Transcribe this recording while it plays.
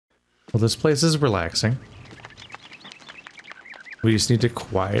Well, this place is relaxing. We just need to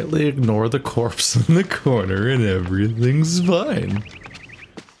quietly ignore the corpse in the corner and everything's fine.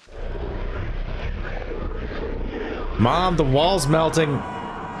 Mom, the wall's melting.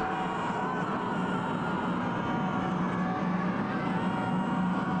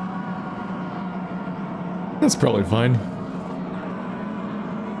 That's probably fine.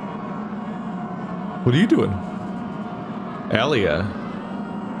 What are you doing? Elia.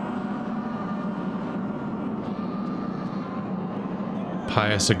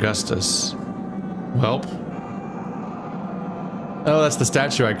 Pius Augustus. Welp. Oh, that's the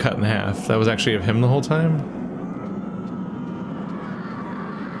statue I cut in half. That was actually of him the whole time?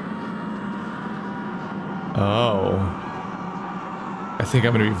 Oh. I think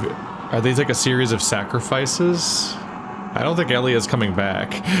I'm gonna be... Are these like a series of sacrifices? I don't think Elia's coming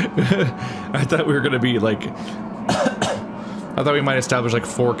back. I thought we were gonna be like... I thought we might establish like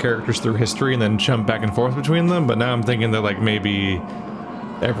 4 characters through history and then jump back and forth between them, but now I'm thinking that like maybe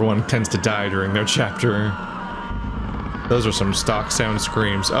everyone tends to die during their chapter. Those are some stock sound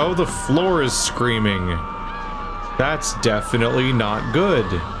screams. Oh, the floor is screaming. That's definitely not good.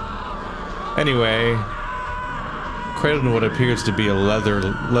 Anyway, cradled in what appears to be a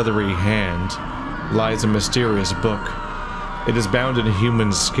leathery hand lies a mysterious book. It is bound in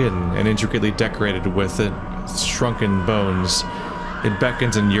human skin and intricately decorated with its shrunken bones. It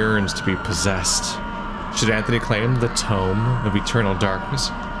beckons and yearns to be possessed. Should Anthony claim the tome of eternal darkness?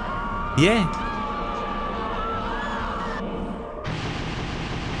 Yeah.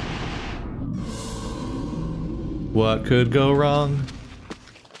 What could go wrong?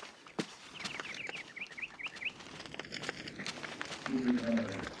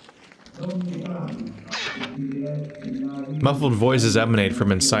 Muffled voices emanate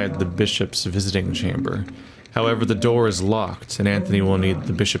from inside the bishop's visiting chamber. However, the door is locked, and Anthony will need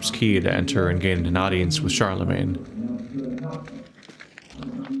the bishop's key to enter and gain an audience with Charlemagne.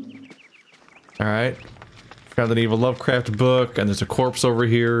 Alright. Found an evil Lovecraft book, and there's a corpse over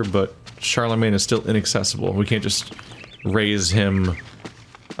here, but Charlemagne is still inaccessible. We can't just raise him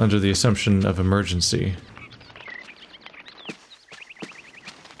under the assumption of emergency.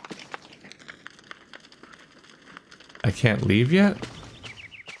 I can't leave yet?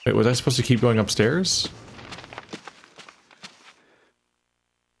 Wait, was I supposed to keep going upstairs?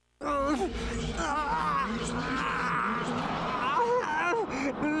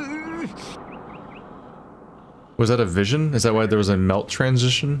 Was that a vision? Is that why there was a melt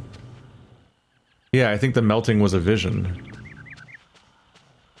transition? Yeah, I think the melting was a vision.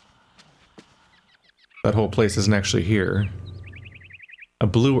 That whole place isn't actually here. A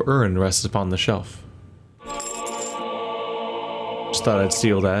blue urn rests upon the shelf. Just thought I'd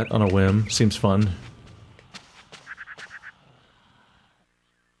steal that on a whim. Seems fun.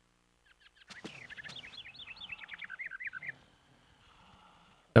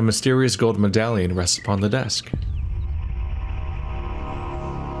 A mysterious gold medallion rests upon the desk.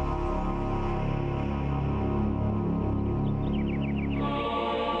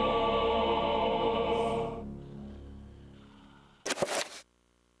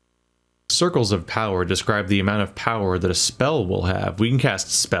 Circles of power describe the amount of power that a spell will have. We can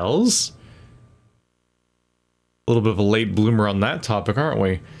cast spells? A little bit of a late bloomer on that topic, aren't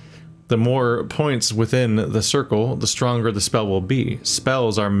we? The more points within the circle, the stronger the spell will be.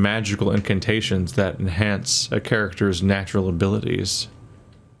 Spells are magical incantations that enhance a character's natural abilities.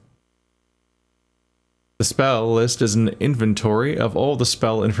 The spell list is an inventory of all the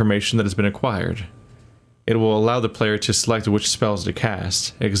spell information that has been acquired. It will allow the player to select which spells to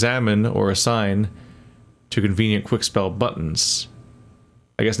cast, examine, or assign to convenient quick spell buttons.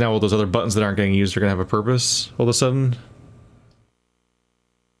 I guess now all those other buttons that aren't getting used are going to have a purpose all of a sudden.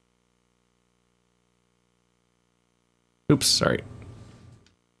 Oops, sorry.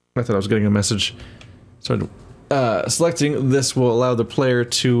 I thought I was getting a message. So, selecting this will allow the player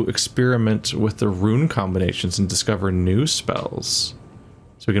to experiment with the rune combinations and discover new spells.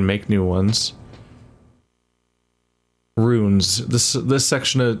 So we can make new ones. Runes. This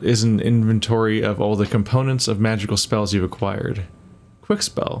section is an inventory of all the components of magical spells you've acquired. Quick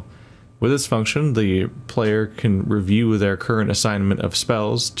spell. With this function, the player can review their current assignment of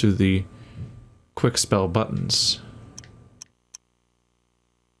spells to the quick spell buttons.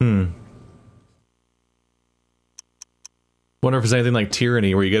 Wonder if there's anything like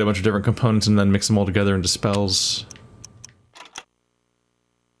Tyranny, where you get a bunch of different components and then mix them all together into spells. I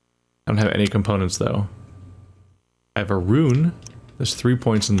don't have any components, though. I have a rune. There's 3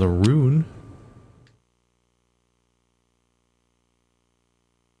 points in the rune.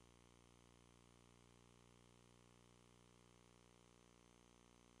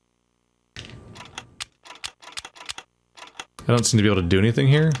 I don't seem to be able to do anything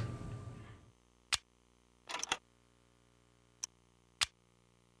here.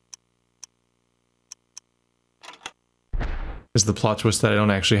 Is the plot twist that I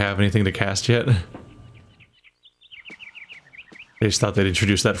don't actually have anything to cast yet? They just thought they'd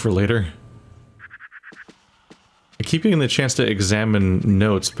introduce that for later. I keep getting the chance to examine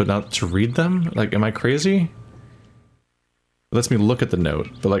notes, but not to read them? Like, am I crazy? It lets me look at the note,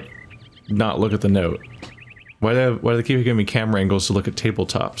 but like, not look at the note. Why do they keep giving me camera angles to look at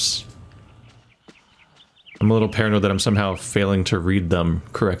tabletops? I'm a little paranoid that I'm somehow failing to read them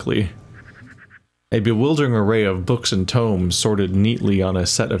correctly. A bewildering array of books and tomes sorted neatly on a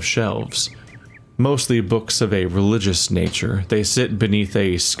set of shelves. Mostly books of a religious nature. They sit beneath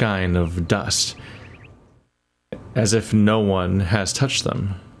a skein of dust, as if no one has touched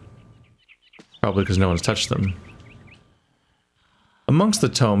them. Probably because no one's touched them. Amongst the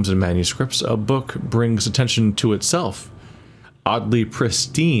tomes and manuscripts, a book brings attention to itself. Oddly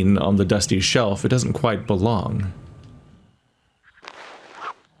pristine on the dusty shelf, it doesn't quite belong.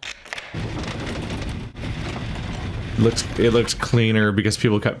 It looks cleaner because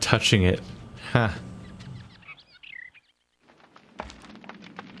people kept touching it. Huh.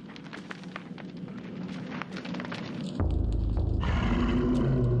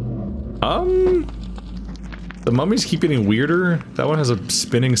 The mummies keep getting weirder. That one has a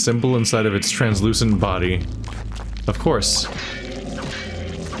spinning symbol inside of its translucent body. Of course.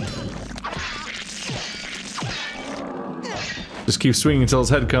 Just keep swinging until his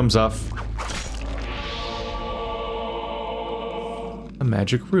head comes off. A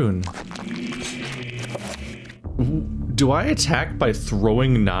magic rune. Do I attack by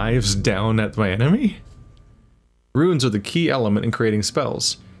throwing knives down at my enemy? Runes are the key element in creating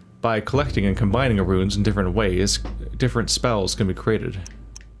spells. By collecting and combining runes in different ways, different spells can be created.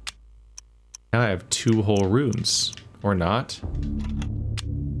 Now I have 2 whole runes. Or not.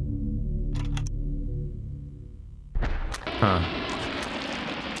 Huh.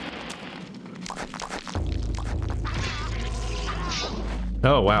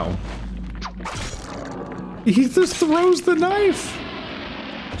 Oh, wow. He just throws the knife!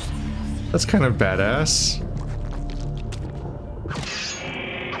 That's kind of badass.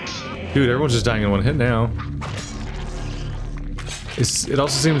 Dude, everyone's just dying in one hit now. It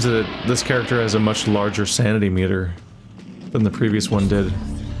also seems that this character has a much larger sanity meter than the previous one did.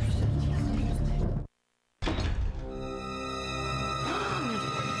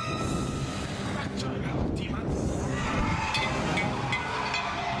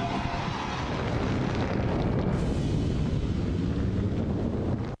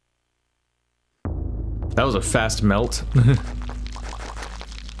 That was a fast melt.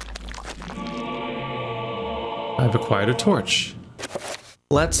 I've acquired a torch.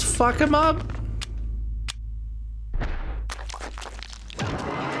 Let's fuck him up!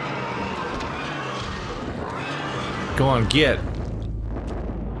 Go on, get.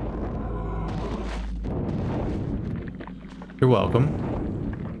 You're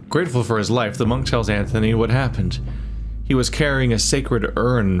welcome. Grateful for his life, the monk tells Anthony what happened. He was carrying a sacred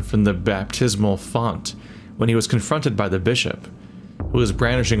urn from the baptismal font when he was confronted by the bishop, who was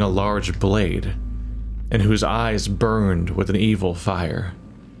brandishing a large blade, and whose eyes burned with an evil fire.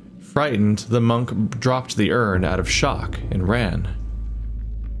 Frightened, the monk dropped the urn out of shock and ran.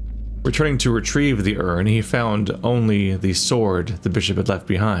 Returning to retrieve the urn, he found only the sword the bishop had left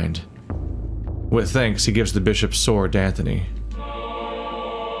behind. With thanks, he gives the bishop's sword to Anthony.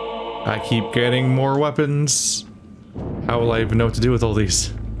 I keep getting more weapons. How will I even know what to do with all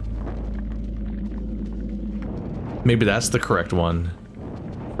these? Maybe that's the correct one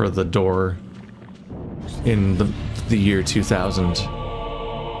for the door in the year 2000.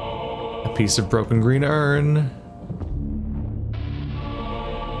 A piece of broken green urn.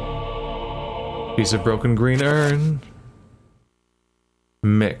 Piece of broken green urn.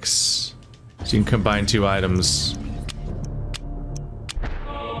 Mix. So you can combine 2 items.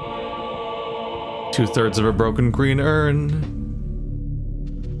 2/3 of a broken green urn.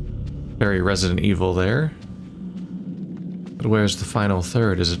 Very Resident Evil there. But where's the final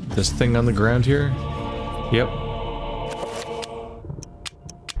third? Is it this thing on the ground here? Yep.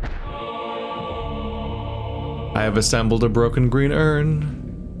 I have assembled a broken green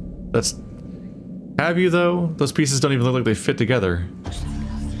urn. That's... Have you, though? Those pieces don't even look like they fit together.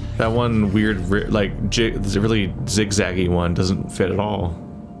 That one weird, like, really zigzaggy one doesn't fit at all.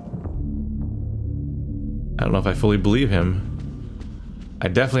 I don't know if I fully believe him. I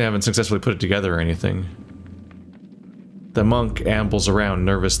definitely haven't successfully put it together or anything. The monk ambles around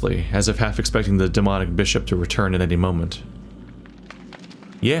nervously, as if half expecting the demonic bishop to return at any moment.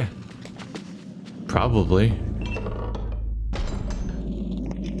 Yeah. Probably.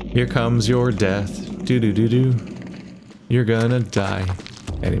 Here comes your death. Do do do do. You're gonna die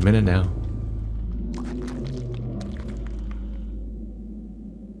any minute now.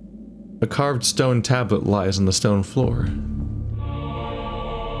 A carved stone tablet lies on the stone floor.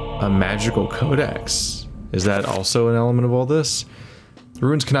 A magical codex. Is that also an element of all this?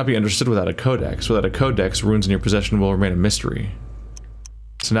 Runes cannot be understood without a codex. Without a codex, runes in your possession will remain a mystery.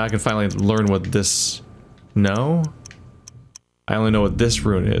 So now I can finally learn what this... No? I only know what this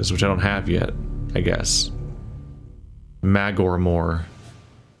rune is, which I don't have yet, I guess. Magormore.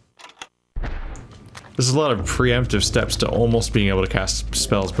 There's a lot of preemptive steps to almost being able to cast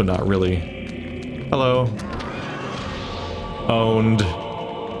spells, but not really. Hello. Owned.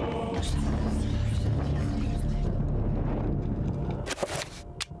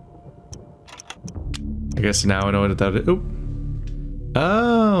 I guess now I know what that is. Oop.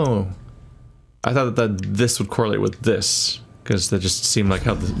 Oh! I thought that this would correlate with this, because that just seemed like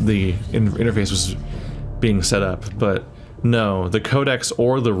how the interface was being set up, but no, the codex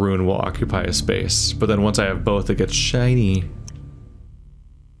or the rune will occupy a space, but then once I have both, it gets shiny.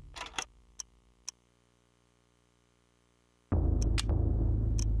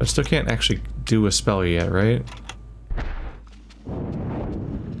 I still can't actually do a spell yet, right?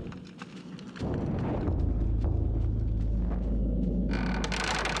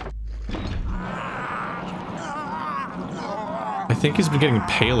 I think he's been getting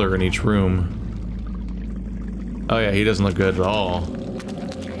paler in each room. Oh yeah, he doesn't look good at all.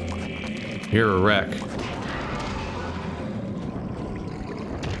 You're a wreck.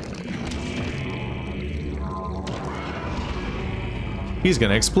 He's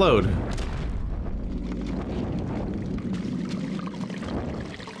gonna explode.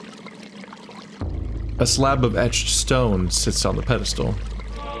 A slab of etched stone sits on the pedestal.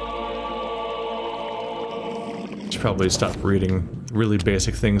 Should probably stop reading really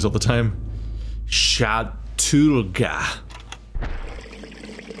basic things all the time. Shatulga.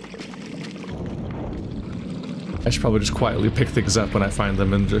 I should probably just quietly pick things up when I find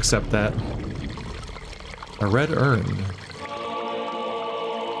them and accept that. A red urn.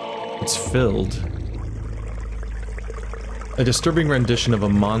 It's filled. A disturbing rendition of a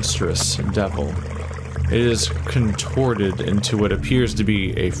monstrous devil. It is contorted into what appears to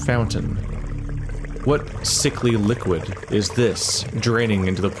be a fountain. What sickly liquid is this, draining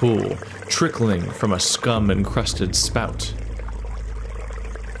into the pool, trickling from a scum-encrusted spout?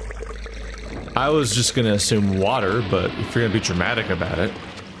 I was just gonna assume water, but if you're gonna be dramatic about it...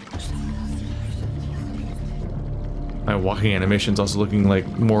 My walking animation's also looking like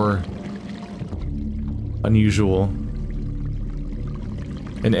more... unusual.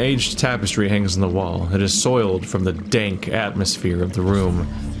 An aged tapestry hangs on the wall. It is soiled from the dank atmosphere of the room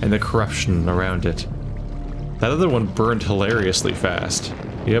and the corruption around it. That other one burned hilariously fast.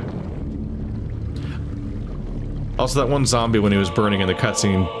 Yep. Also, that one zombie when he was burning in the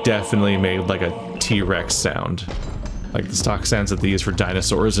cutscene definitely made like a T-Rex sound. Like the stock sounds that they use for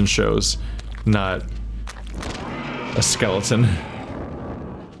dinosaurs in shows, not a skeleton.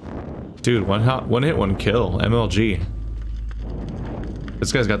 Dude, one hit, one kill. MLG.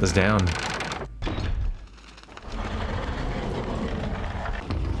 This guy's got this down.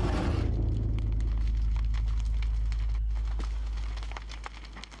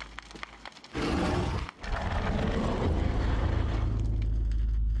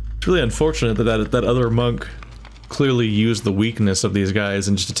 It's really unfortunate that that other monk clearly used the weakness of these guys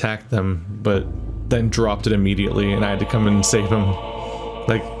and just attacked them, but then dropped it immediately and I had to come in and save him.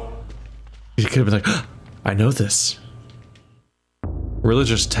 Like, he could have been like, oh, I know this.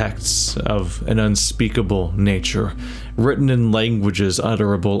 Religious texts of an unspeakable nature, written in languages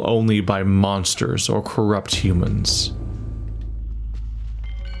utterable only by monsters or corrupt humans.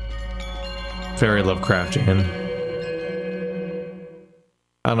 Very Lovecraftian.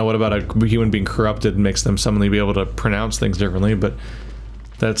 I don't know what about a human being corrupted makes them suddenly be able to pronounce things differently, but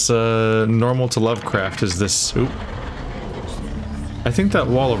that's normal to Lovecraft is this... Oop. I think that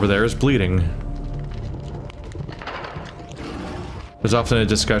wall over there is bleeding. There's often a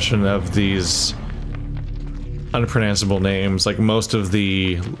discussion of these unpronounceable names, like most of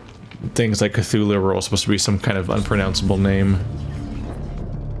the things like Cthulhu are all supposed to be some kind of unpronounceable name.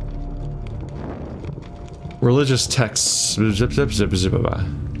 Religious texts.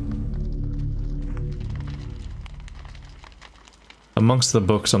 Amongst the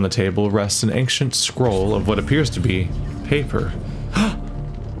books on the table rests an ancient scroll of what appears to be paper.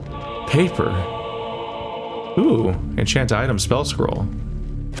 Paper. Ooh, enchant item spell scroll.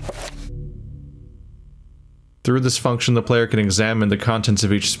 Through this function, the player can examine the contents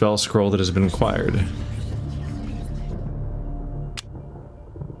of each spell scroll that has been acquired.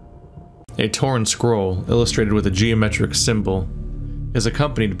 A torn scroll, illustrated with a geometric symbol, is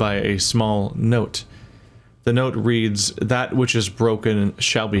accompanied by a small note. The note reads, "That which is broken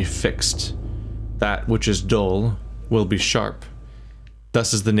shall be fixed. That which is dull will be sharp.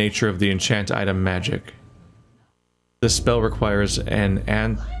 Thus is the nature of the enchant item magic. This spell requires an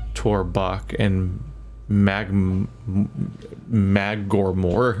Antorbach and Magormor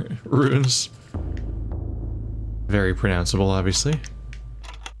runes." Very pronounceable, obviously.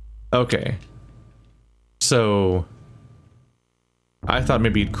 Okay. So I thought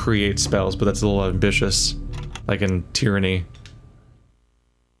maybe he'd create spells, but that's a little ambitious. Like in Tyranny.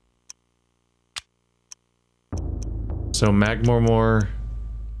 So Magmormor,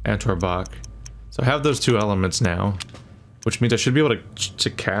 Antorbach. So I have those two elements now, which means I should be able to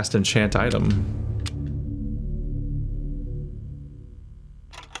cast enchant item.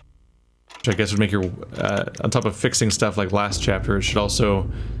 Which I guess would make your, on top of fixing stuff like last chapter, it should also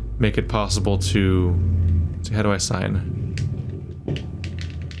make it possible to, how do I sign?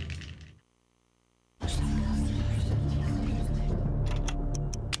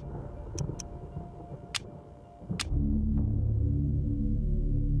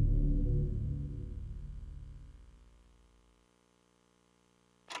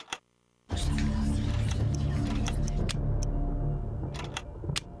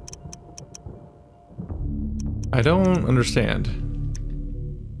 I don't understand.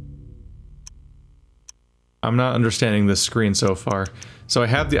 I'm not understanding this screen so far. So I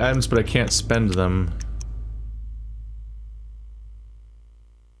have the items, but I can't spend them.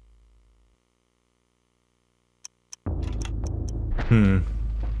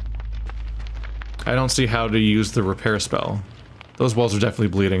 I don't see how to use the repair spell. Those walls are definitely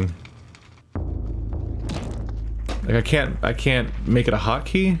bleeding. Like I can't make it a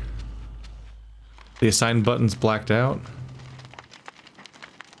hotkey? The assign button's blacked out.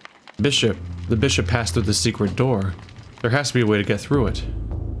 Bishop. The bishop passed through the secret door. There has to be a way to get through it.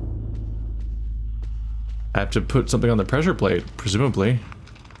 I have to put something on the pressure plate, presumably.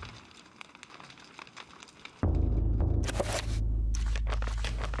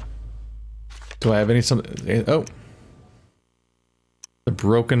 Do I have any something? Oh. The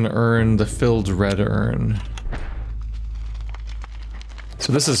broken urn, the filled red urn.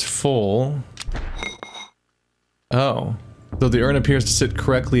 So this is full. Oh. Though the urn appears to sit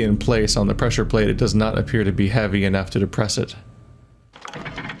correctly in place on the pressure plate, it does not appear to be heavy enough to depress it.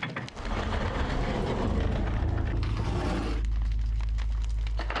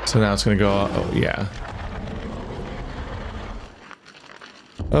 So now it's gonna go, oh yeah.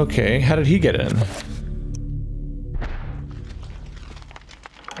 Okay, how did he get in?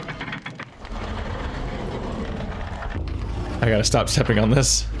 I gotta stop stepping on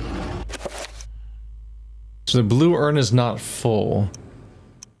this. So the blue urn is not full,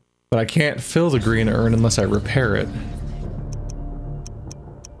 but I can't fill the green urn unless I repair it.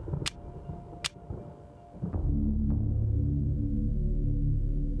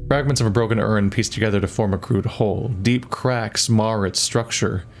 Fragments of a broken urn pieced together to form a crude whole. Deep cracks mar its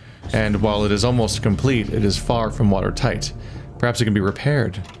structure, and while it is almost complete, it is far from watertight. Perhaps it can be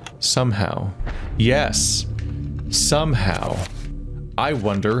repaired. Somehow. Yes. Somehow. I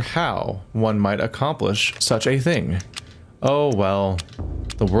wonder how one might accomplish such a thing. Oh well,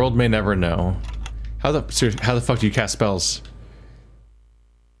 the world may never know. How the fuck do you cast spells?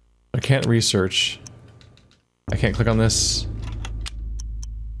 I can't research. I can't click on this.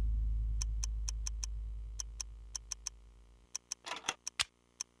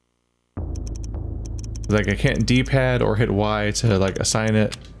 Like I can't D-pad or hit Y to like assign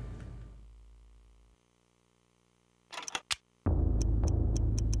it.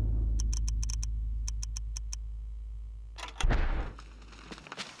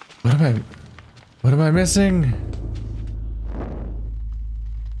 What am I missing?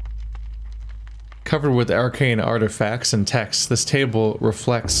 Covered with arcane artifacts and texts, this table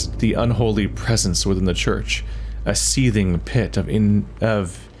reflects the unholy presence within the church, a seething pit of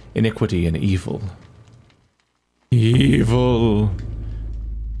iniquity and evil. Evil.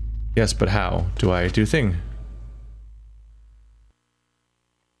 Yes, but how do I do thing?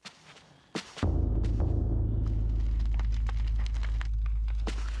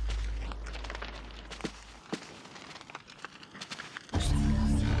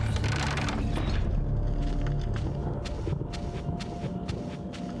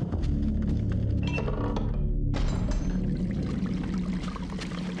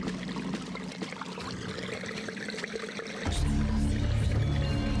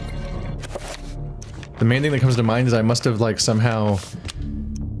 The main thing that comes to mind is I must have, like, somehow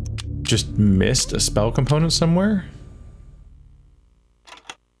just missed a spell component somewhere.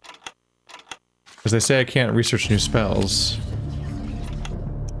 Because they say I can't research new spells.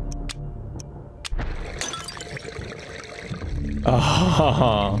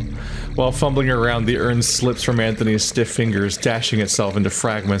 Ah, while fumbling around, the urn slips from Anthony's stiff fingers, dashing itself into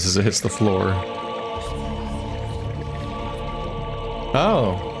fragments as it hits the floor.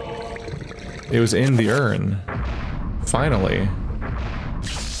 Oh. It was in the urn. Finally.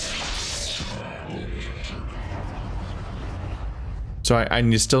 So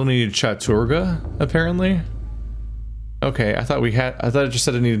I still needed Chaturga, apparently? Okay, I thought it just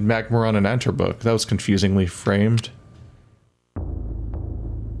said I needed Magmaron and Enterbook. That was confusingly framed.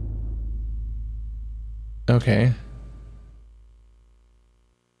 Okay.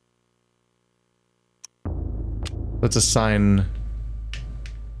 Let's assign...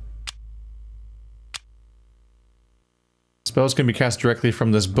 Spells can be cast directly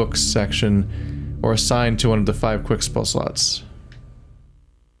from this books section, or assigned to one of the 5 quick spell slots.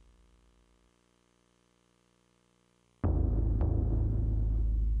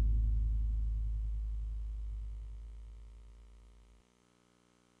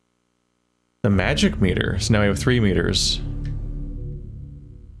 The magic meter. So now we have 3 meters.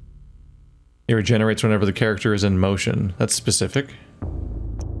 It regenerates whenever the character is in motion. That's specific.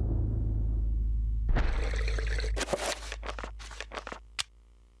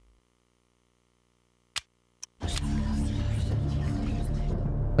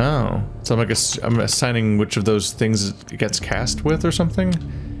 Oh, so I'm assigning which of those things it gets cast with or something?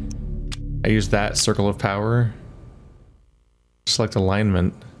 I use that circle of power. Select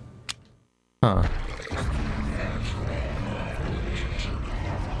alignment. Huh.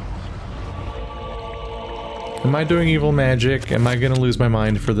 Am I doing evil magic? Am I gonna lose my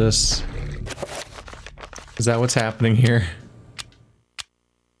mind for this? Is that what's happening here?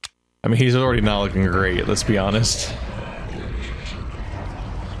 I mean, he's already not looking great, let's be honest.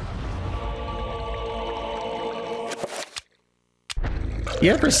 You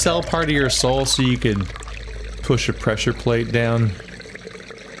ever sell part of your soul so you could push a pressure plate down?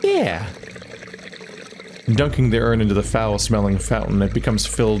 Yeah. Dunking the urn into the foul-smelling fountain, it becomes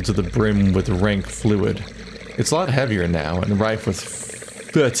filled to the brim with rank fluid. It's a lot heavier now, and rife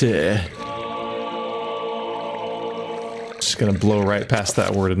with butter. Just gonna blow right past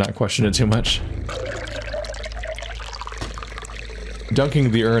that word and not question it too much.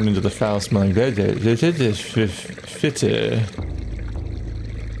 Dunking the urn into the foul-smelling butter.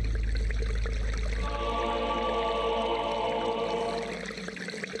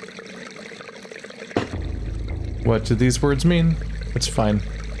 What do these words mean? It's fine.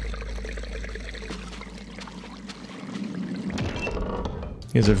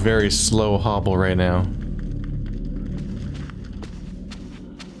 He has a very slow hobble right now.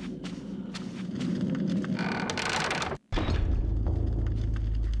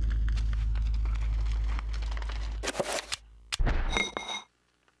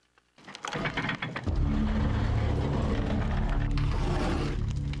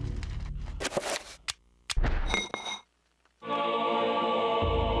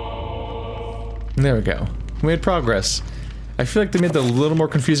 There we go. We made progress. I feel like they made that a little more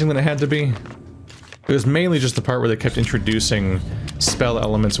confusing than it had to be. It was mainly just the part where they kept introducing spell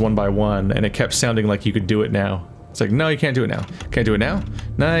elements one by one, and it kept sounding like you could do it now. It's like, no, you can't do it now. Can't do it now?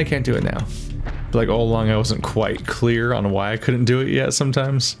 No, you can't do it now. But like all along I wasn't quite clear on why I couldn't do it yet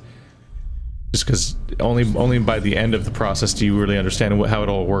sometimes. Just because only by the end of the process do you really understand how it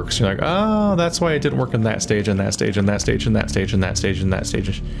all works. You're like, oh, that's why it didn't work in that stage, and that stage, and that stage, and that stage, and that stage, and that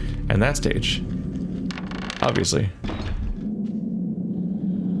stage, and that stage. Obviously.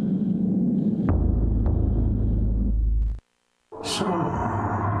 So,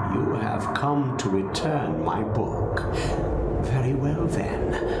 you have come to return my book. Very well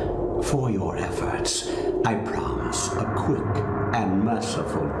then. For your efforts, I promise a quick and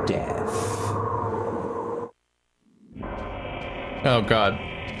merciful death. Oh god.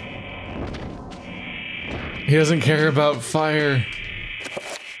 He doesn't care about fire.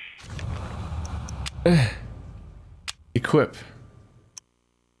 Equip.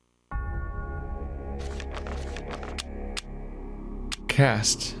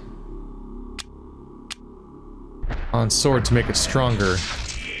 Cast. On sword to make it stronger.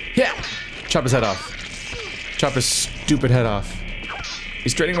 Yeah! Chop his head off. Chop his stupid head off.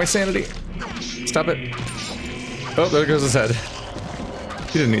 He's draining my sanity. Stop it. Oh, there goes his head.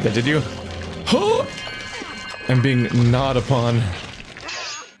 You didn't need that, did you? I'm being gnawed upon.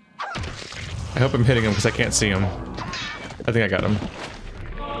 I hope I'm hitting him because I can't see him. I think I got him.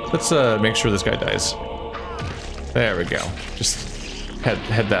 Let's make sure this guy dies. There we go. Just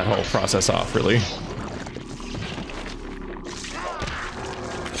head that whole process off, really.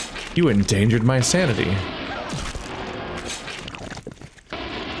 You endangered my sanity.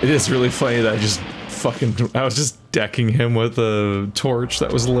 It is really funny that I was just decking him with a torch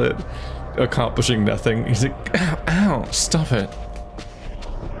that was lit, accomplishing nothing. He's like, ow, ow, stop it.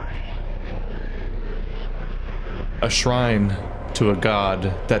 A shrine to a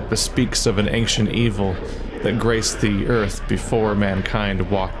god that bespeaks of an ancient evil that graced the earth before mankind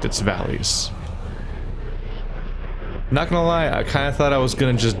walked its valleys. Not gonna lie, I kind of thought I was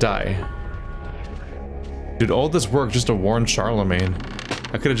gonna just die. Dude, all this work just to warn Charlemagne.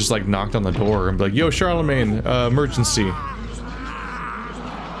 I could have just like knocked on the door and be like, yo, Charlemagne, emergency.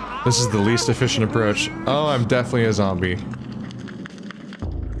 This is the least efficient approach. Oh, I'm definitely a zombie.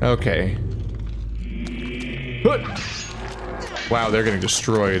 Okay. Wow, they're getting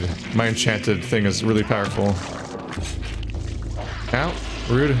destroyed. My enchanted thing is really powerful. Ow,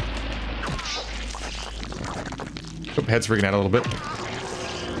 rude. Oh, head's freaking out a little bit.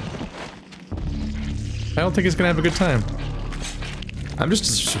 I don't think he's gonna have a good time. I'm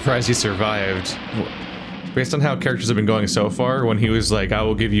just surprised he survived. Based on how characters have been going so far, when he was like, I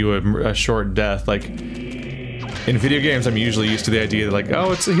will give you a short death, like, in video games I'm usually used to the idea that like,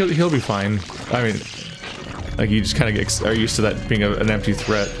 oh, he'll be fine. I mean, like you just kind of are used to that being an empty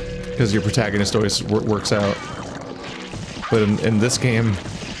threat, because your protagonist always works out. But in this game,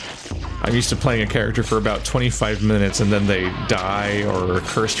 I'm used to playing a character for about 25 minutes and then they die or are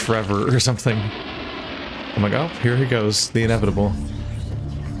cursed forever or something. I'm like, oh, here he goes, the inevitable.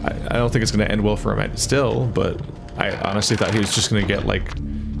 I don't think it's going to end well for him still, but I honestly thought he was just going to get, like,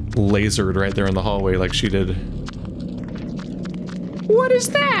 lasered right there in the hallway like she did. What is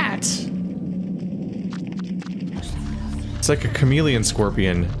that? It's like a chameleon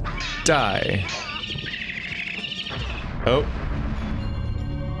scorpion. Die. Oh.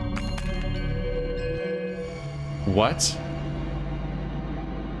 What?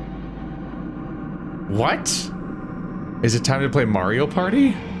 What? Is it time to play Mario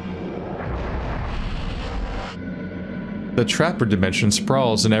Party? The Trapper dimension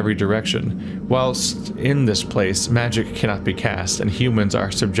sprawls in every direction. Whilst in this place, magic cannot be cast, and humans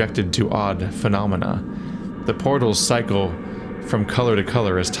are subjected to odd phenomena. The portals cycle from color to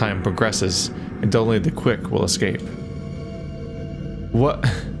color as time progresses, and only the quick will escape. What?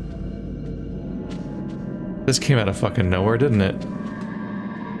 This came out of fucking nowhere, didn't it?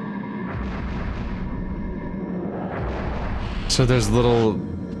 So there's little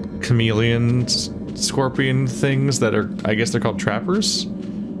chameleon scorpion things that are, I guess they're called trappers?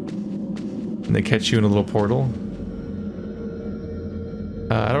 And they catch you in a little portal?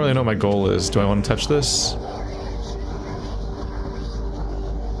 I don't really know what my goal is. Do I want to touch this?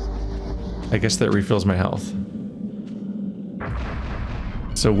 I guess that refills my health.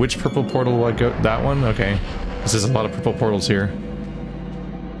 So which purple portal will I go? That one? Okay. This is a lot of purple portals here.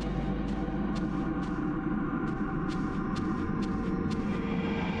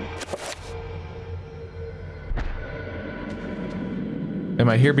 Am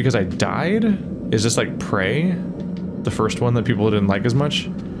I here because I died? Is this like Prey? The first one that people didn't like as much?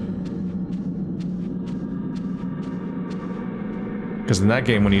 Because in that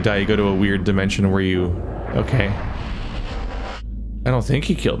game, when you die, you go to a weird dimension where you... Okay. I don't think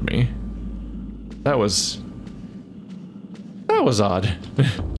he killed me. That was odd.